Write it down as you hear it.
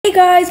Hey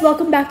guys,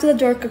 welcome back to the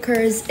Door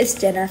Cookers. It's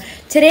Jenna.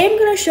 Today I'm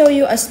gonna show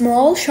you a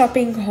small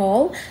shopping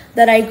haul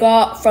that I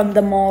got from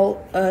the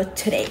mall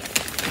today.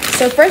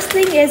 So first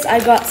thing is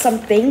I got some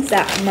things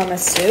at Mama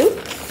Sue.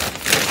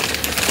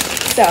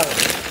 So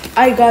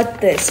I got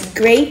this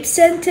grape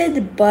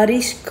scented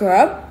body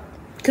scrub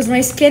because my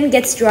skin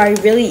gets dry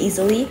really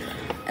easily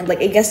and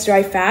it gets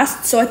dry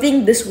fast. So I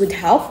think this would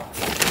help.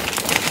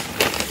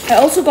 I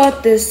also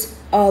got this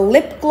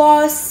lip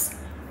gloss.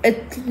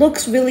 It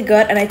looks really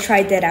good and I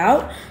tried that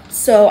out,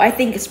 so I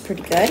think it's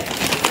pretty good.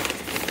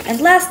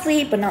 And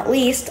lastly but not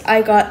least,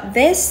 I got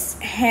this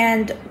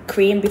hand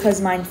cream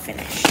because mine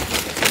finished.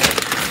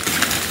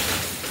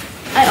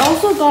 I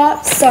also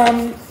got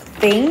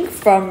something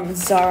from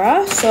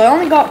Zara, so I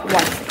only got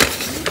one thing.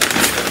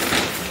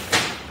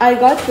 I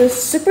got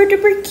this super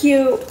duper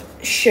cute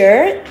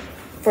shirt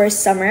for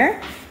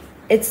summer.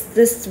 It's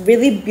this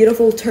really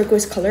beautiful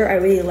turquoise color. I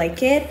really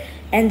like it.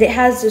 And it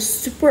has this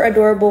super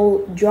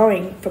adorable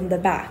drawing from the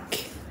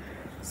back.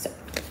 So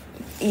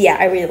yeah,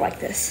 I really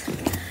like this.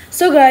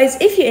 So guys,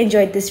 if you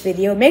enjoyed this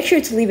video, make sure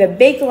to leave a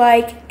big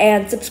like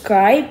and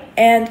subscribe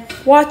and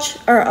watch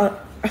our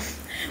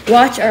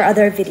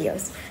other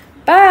videos.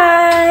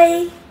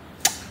 Bye!